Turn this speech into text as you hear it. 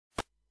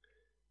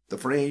The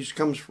phrase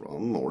comes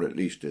from, or at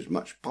least is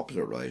much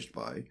popularised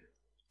by,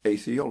 a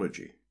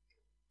theology,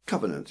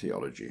 covenant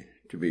theology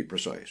to be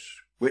precise,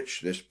 which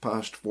this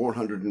past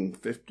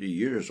 450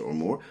 years or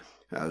more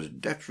has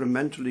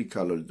detrimentally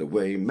coloured the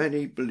way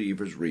many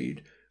believers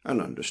read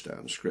and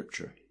understand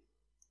Scripture.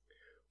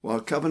 While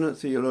covenant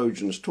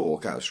theologians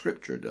talk, as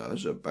Scripture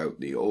does, about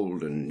the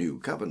Old and New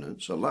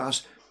Covenants,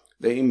 alas,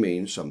 they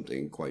mean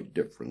something quite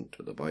different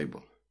to the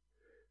Bible.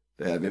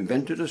 They have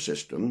invented a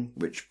system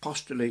which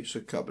postulates a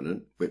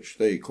covenant which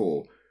they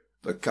call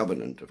the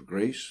covenant of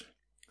grace,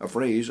 a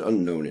phrase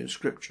unknown in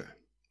Scripture.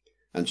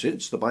 And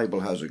since the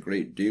Bible has a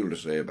great deal to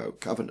say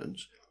about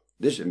covenants,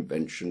 this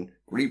invention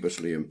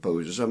grievously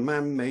imposes a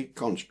man-made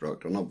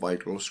construct on a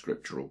vital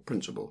scriptural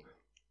principle,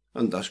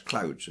 and thus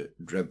clouds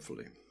it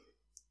dreadfully.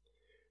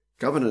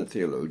 Covenant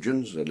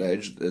theologians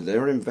allege that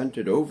their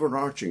invented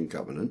overarching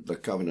covenant, the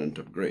covenant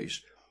of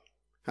grace,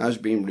 has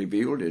been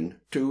revealed in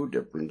two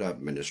different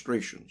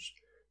administrations,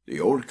 the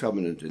Old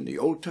Covenant in the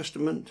Old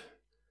Testament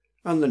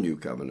and the New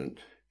Covenant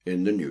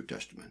in the New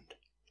Testament.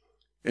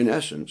 In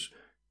essence,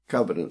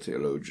 covenant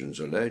theologians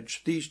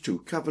allege these two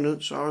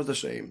covenants are the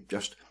same,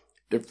 just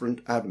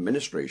different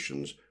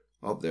administrations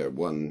of their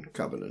one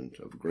covenant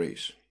of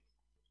grace.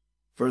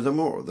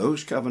 Furthermore,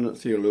 those covenant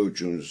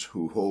theologians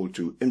who hold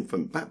to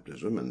infant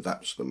baptism, and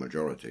that's the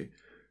majority,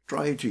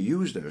 try to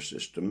use their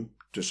system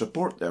to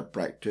support their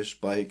practice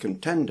by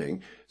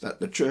contending that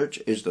the Church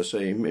is the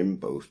same in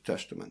both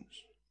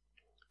testaments.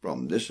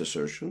 From this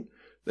assertion,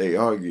 they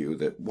argue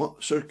that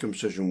what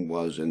circumcision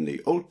was in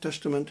the Old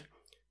Testament,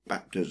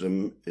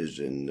 baptism is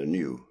in the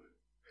New.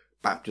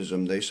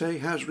 Baptism, they say,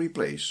 has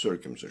replaced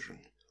circumcision.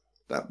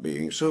 That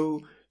being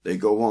so, they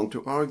go on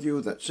to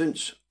argue that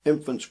since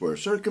infants were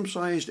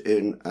circumcised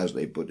in, as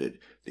they put it,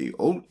 the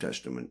Old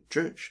Testament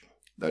church,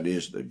 that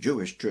is, the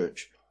Jewish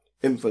church,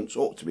 infants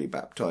ought to be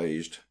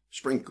baptized,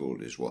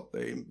 sprinkled is what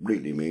they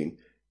really mean,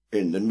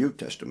 in the New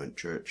Testament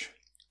church,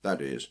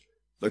 that is,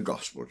 the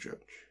gospel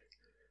church.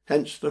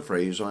 Hence the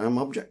phrase I am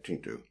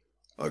objecting to.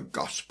 A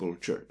gospel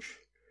church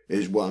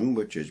is one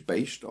which is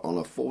based on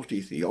a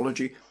faulty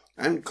theology,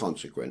 and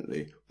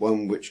consequently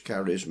one which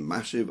carries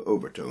massive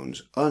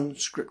overtones,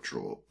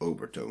 unscriptural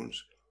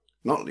overtones,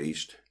 not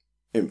least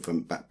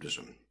infant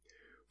baptism.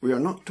 We are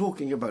not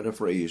talking about a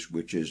phrase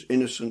which is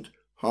innocent,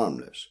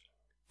 harmless,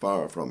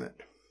 far from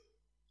it.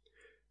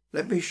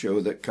 Let me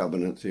show that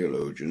covenant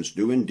theologians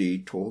do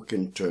indeed talk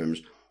in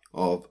terms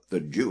of the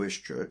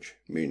Jewish church,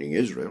 meaning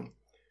Israel,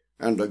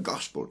 and a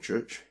gospel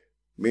church,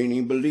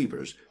 meaning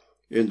believers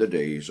in the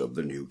days of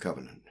the New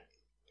Covenant.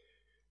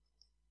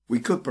 We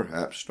could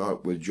perhaps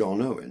start with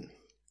John Owen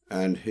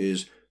and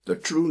his The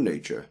True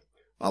Nature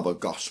of a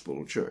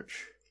Gospel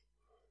Church.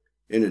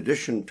 In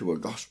addition to a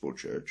gospel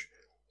church,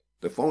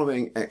 the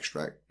following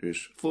extract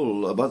is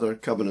full of other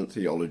covenant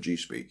theology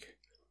speak.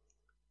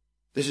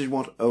 This is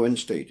what Owen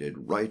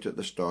stated right at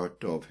the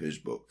start of his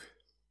book.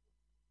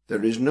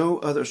 There is no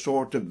other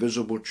sort of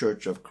visible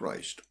church of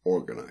Christ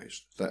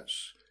organized,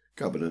 that's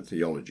covenant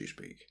theology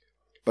speak,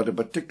 but a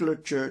particular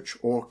church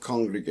or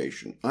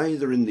congregation,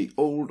 either in the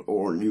Old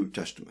or New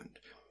Testament,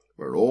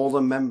 where all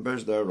the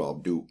members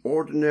thereof do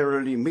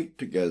ordinarily meet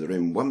together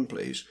in one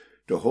place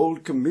to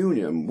hold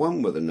communion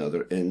one with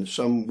another in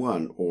some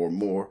one or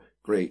more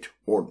great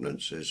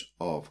ordinances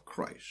of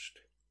Christ.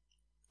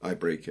 I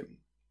break him.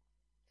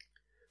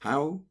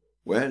 How,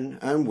 when,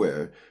 and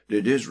where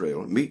did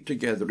Israel meet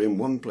together in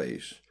one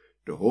place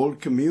to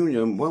hold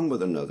communion one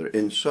with another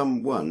in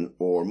some one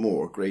or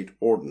more great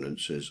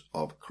ordinances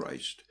of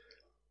Christ?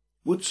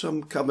 Would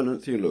some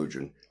covenant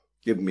theologian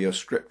give me a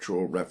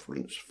scriptural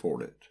reference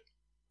for it?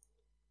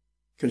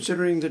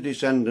 Considering the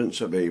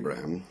descendants of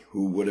Abraham,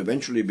 who would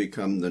eventually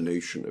become the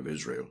nation of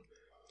Israel,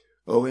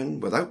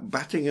 Owen, without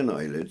batting an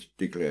eyelid,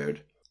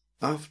 declared,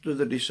 after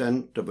the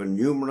descent of a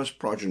numerous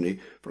progeny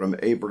from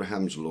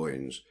Abraham's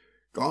loins,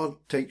 God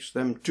takes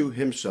them to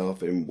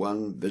himself in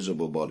one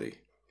visible body,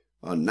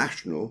 a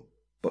national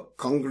but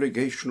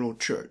congregational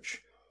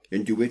church,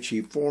 into which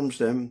he forms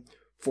them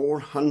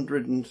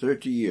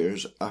 430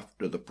 years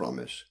after the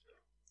promise.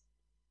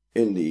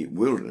 In the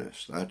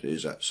wilderness, that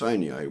is, at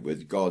Sinai,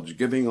 with God's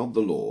giving of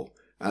the law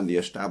and the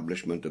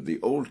establishment of the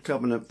Old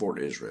Covenant for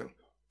Israel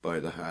by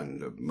the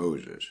hand of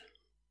Moses.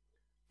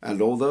 And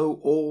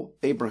although all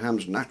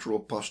Abraham's natural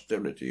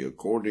posterity,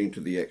 according to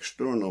the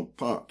external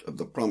part of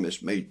the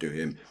promise made to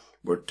him,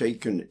 were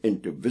taken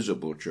into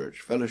visible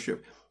church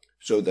fellowship,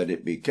 so that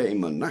it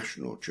became a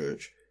national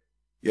church,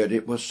 yet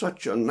it was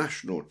such a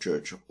national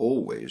church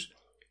always,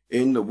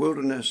 in the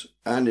wilderness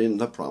and in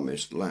the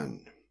promised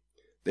land.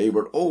 They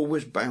were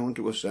always bound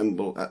to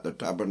assemble at the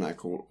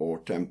tabernacle or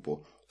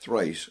temple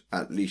thrice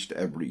at least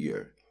every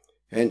year.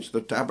 Hence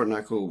the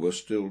tabernacle was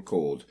still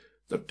called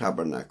the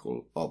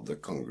tabernacle of the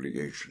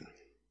congregation.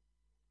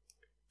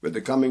 With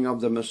the coming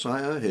of the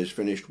Messiah, his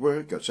finished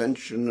work,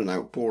 ascension, and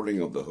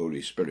outpouring of the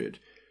Holy Spirit,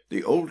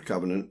 the Old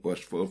Covenant was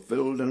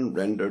fulfilled and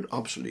rendered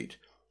obsolete,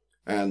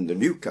 and the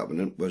New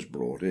Covenant was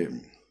brought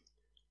in.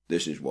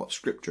 This is what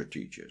Scripture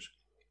teaches.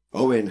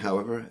 Owen,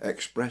 however,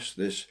 expressed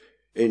this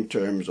in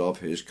terms of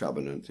his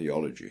covenant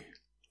theology.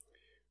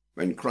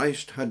 When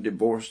Christ had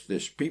divorced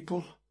this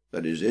people,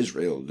 that is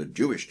Israel, the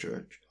Jewish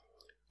church,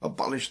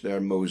 abolished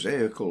their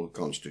Mosaical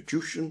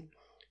constitution,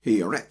 he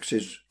erects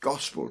his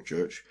gospel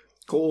church,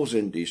 calls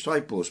in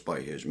disciples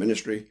by his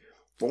ministry,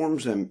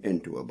 forms them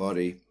into a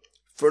body,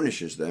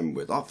 furnishes them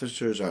with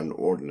officers and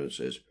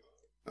ordinances,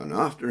 and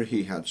after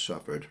he had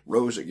suffered,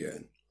 rose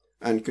again,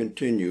 and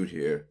continued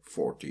here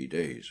 40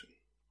 days.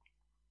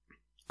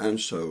 And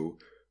so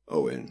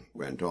Owen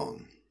went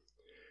on.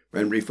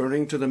 When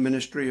referring to the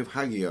ministry of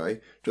Haggai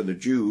to the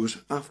Jews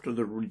after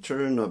the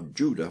return of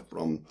Judah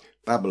from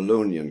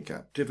Babylonian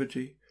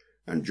captivity,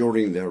 and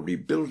during their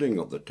rebuilding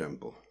of the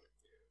temple,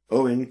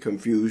 Owen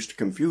confused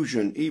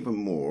confusion even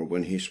more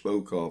when he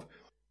spoke of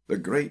the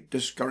great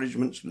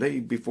discouragements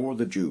laid before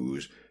the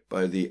Jews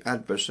by the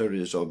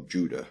adversaries of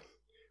Judah,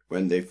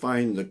 when they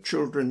find the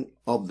children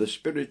of the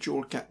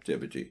spiritual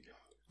captivity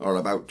are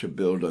about to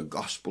build a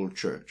gospel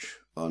church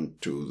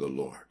unto the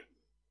Lord.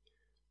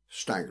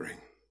 Staggering.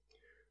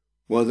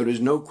 Well, there is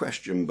no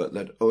question but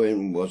that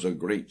Owen was a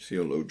great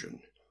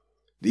theologian.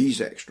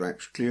 These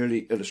extracts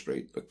clearly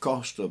illustrate the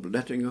cost of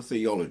letting a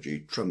theology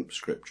trump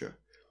Scripture.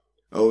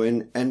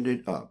 Owen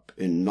ended up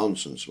in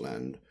nonsense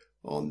land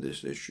on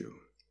this issue.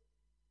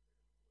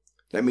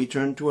 Let me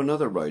turn to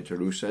another writer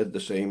who said the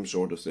same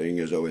sort of thing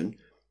as Owen,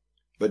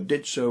 but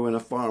did so in a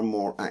far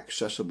more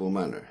accessible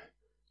manner,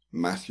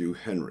 Matthew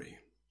Henry.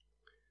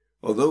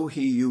 Although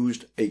he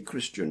used a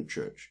Christian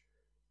church,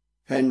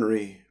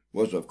 Henry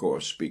was of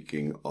course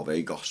speaking of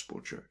a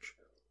gospel church.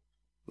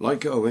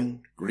 Like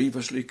Owen,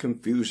 grievously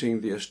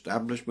confusing the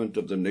establishment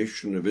of the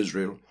nation of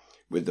Israel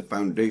with the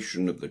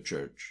foundation of the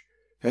church,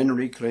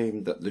 Henry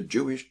claimed that the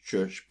Jewish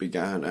church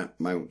began at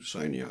Mount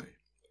Sinai.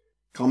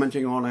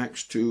 Commenting on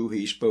Acts 2,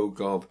 he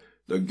spoke of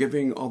the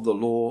giving of the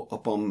law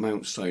upon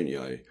Mount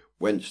Sinai,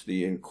 whence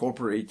the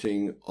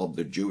incorporating of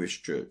the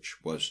Jewish church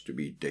was to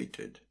be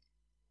dated.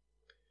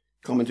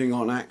 Commenting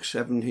on Acts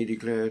 7, he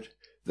declared,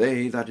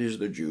 "They, that is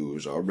the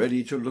Jews, are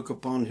ready to look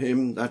upon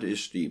him, that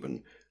is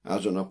Stephen,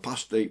 as an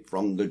apostate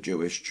from the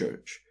Jewish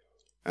church,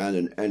 and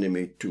an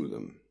enemy to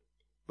them.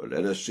 But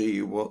let us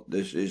see what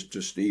this is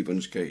to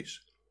Stephen's case.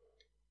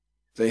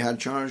 They had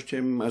charged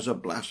him as a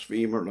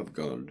blasphemer of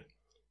God,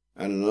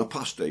 and an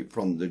apostate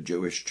from the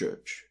Jewish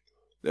church.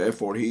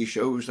 Therefore he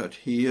shows that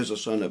he is a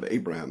son of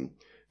Abraham,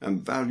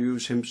 and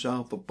values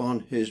himself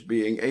upon his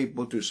being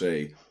able to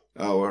say,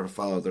 Our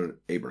father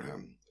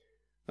Abraham,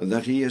 and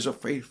that he is a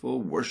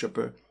faithful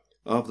worshipper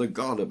of the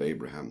God of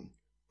Abraham,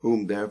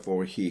 whom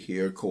therefore he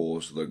here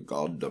calls the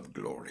God of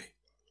glory.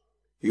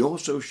 He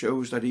also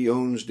shows that he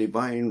owns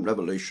divine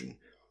revelation,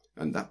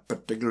 and that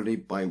particularly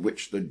by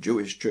which the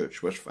Jewish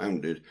church was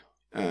founded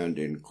and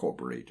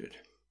incorporated.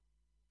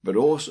 But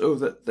also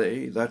that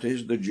they, that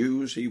is the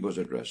Jews he was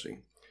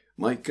addressing,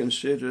 might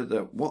consider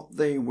that what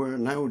they were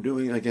now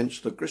doing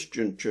against the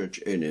Christian church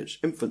in its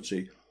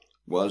infancy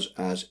was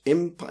as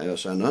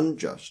impious and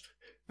unjust,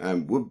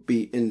 and would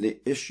be in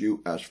the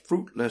issue as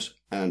fruitless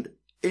and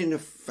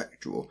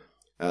ineffectual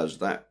as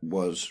that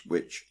was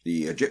which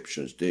the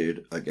Egyptians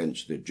did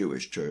against the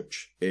Jewish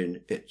church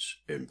in its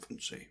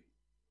infancy.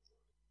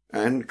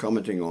 And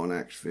commenting on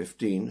Acts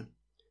 15,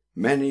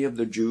 many of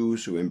the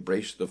Jews who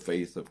embraced the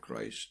faith of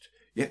Christ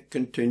yet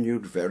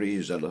continued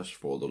very zealous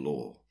for the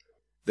law.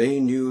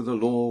 They knew the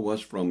law was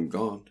from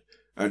God,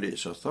 and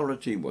its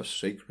authority was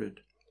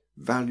sacred,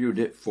 valued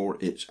it for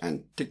its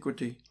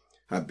antiquity,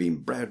 had been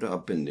bred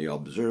up in the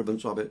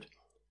observance of it,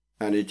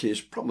 and it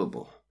is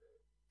probable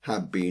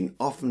had been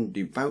often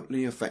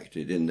devoutly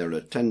affected in their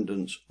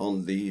attendance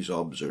on these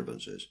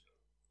observances.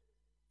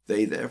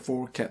 They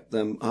therefore kept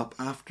them up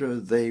after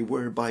they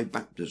were by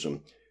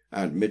baptism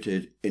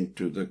admitted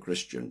into the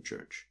Christian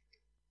church.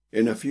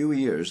 In a few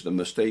years the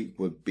mistake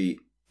would be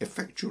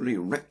effectually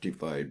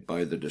rectified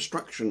by the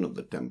destruction of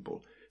the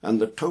temple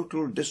and the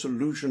total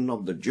dissolution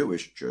of the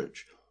Jewish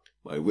church,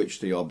 by which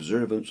the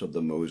observance of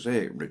the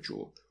Mosaic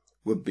ritual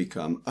would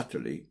become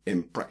utterly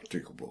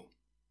impracticable.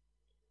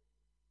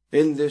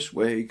 In this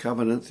way,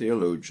 covenant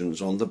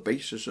theologians, on the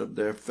basis of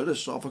their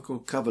philosophical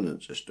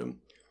covenant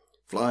system,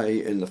 fly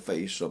in the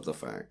face of the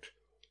fact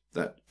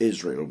that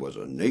Israel was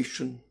a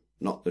nation,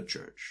 not the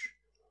church.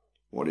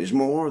 What is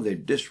more, they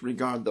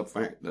disregard the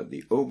fact that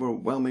the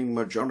overwhelming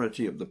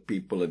majority of the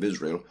people of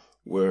Israel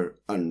were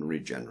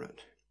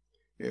unregenerate.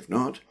 If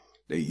not,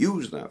 they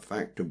use that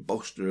fact to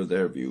bolster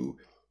their view,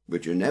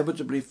 which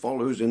inevitably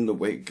follows in the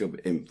wake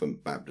of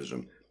infant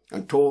baptism,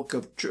 and talk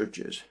of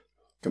churches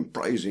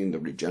comprising the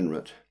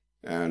regenerate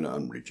and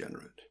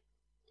unregenerate.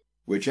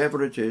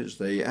 Whichever it is,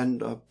 they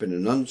end up in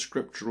an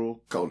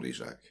unscriptural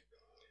cul-de-sac.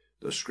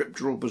 The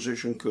scriptural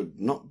position could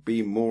not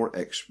be more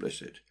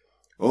explicit.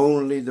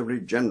 Only the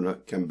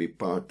regenerate can be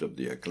part of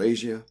the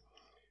ecclesia.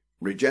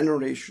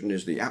 Regeneration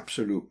is the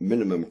absolute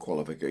minimum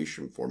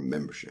qualification for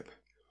membership.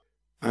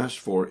 As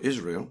for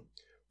Israel,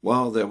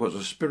 while there was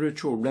a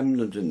spiritual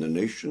remnant in the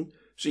nation,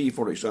 see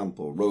for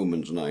example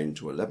Romans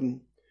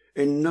 9-11,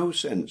 in no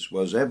sense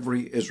was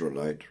every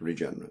Israelite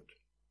regenerate.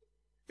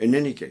 In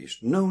any case,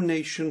 no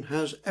nation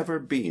has ever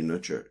been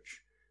a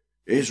church.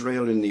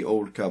 Israel in the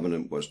Old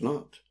Covenant was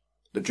not,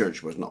 The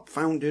church was not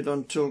founded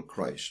until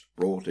Christ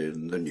brought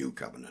in the new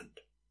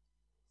covenant.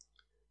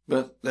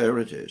 But there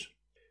it is.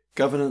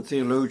 Covenant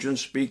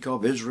theologians speak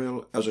of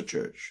Israel as a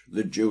church,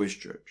 the Jewish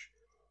church.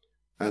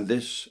 And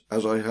this,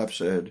 as I have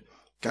said,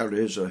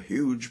 carries a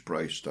huge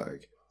price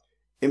tag,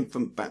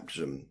 infant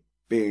baptism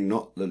being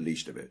not the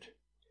least of it.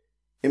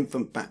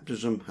 Infant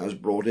baptism has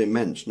brought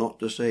immense, not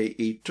to say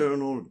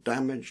eternal,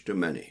 damage to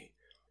many.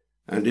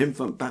 And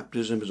infant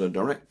baptism is a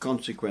direct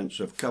consequence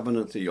of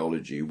covenant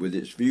theology, with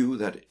its view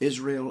that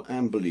Israel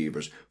and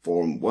believers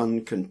form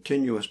one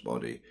continuous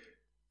body,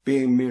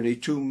 being merely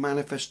two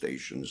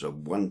manifestations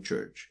of one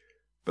church,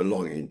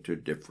 belonging to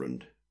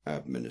different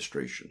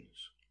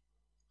administrations.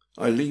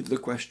 I leave the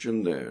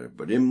question there,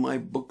 but in my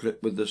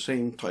booklet with the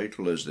same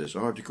title as this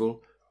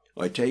article,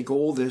 I take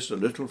all this a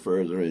little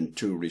further in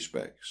two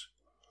respects.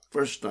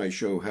 First, I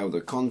show how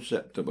the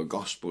concept of a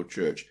gospel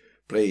church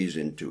plays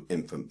into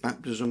infant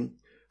baptism.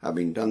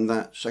 Having done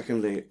that,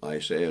 secondly, I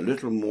say a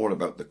little more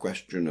about the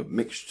question of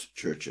mixed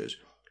churches,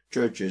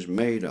 churches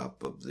made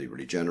up of the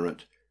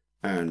regenerate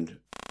and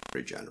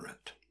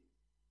regenerate.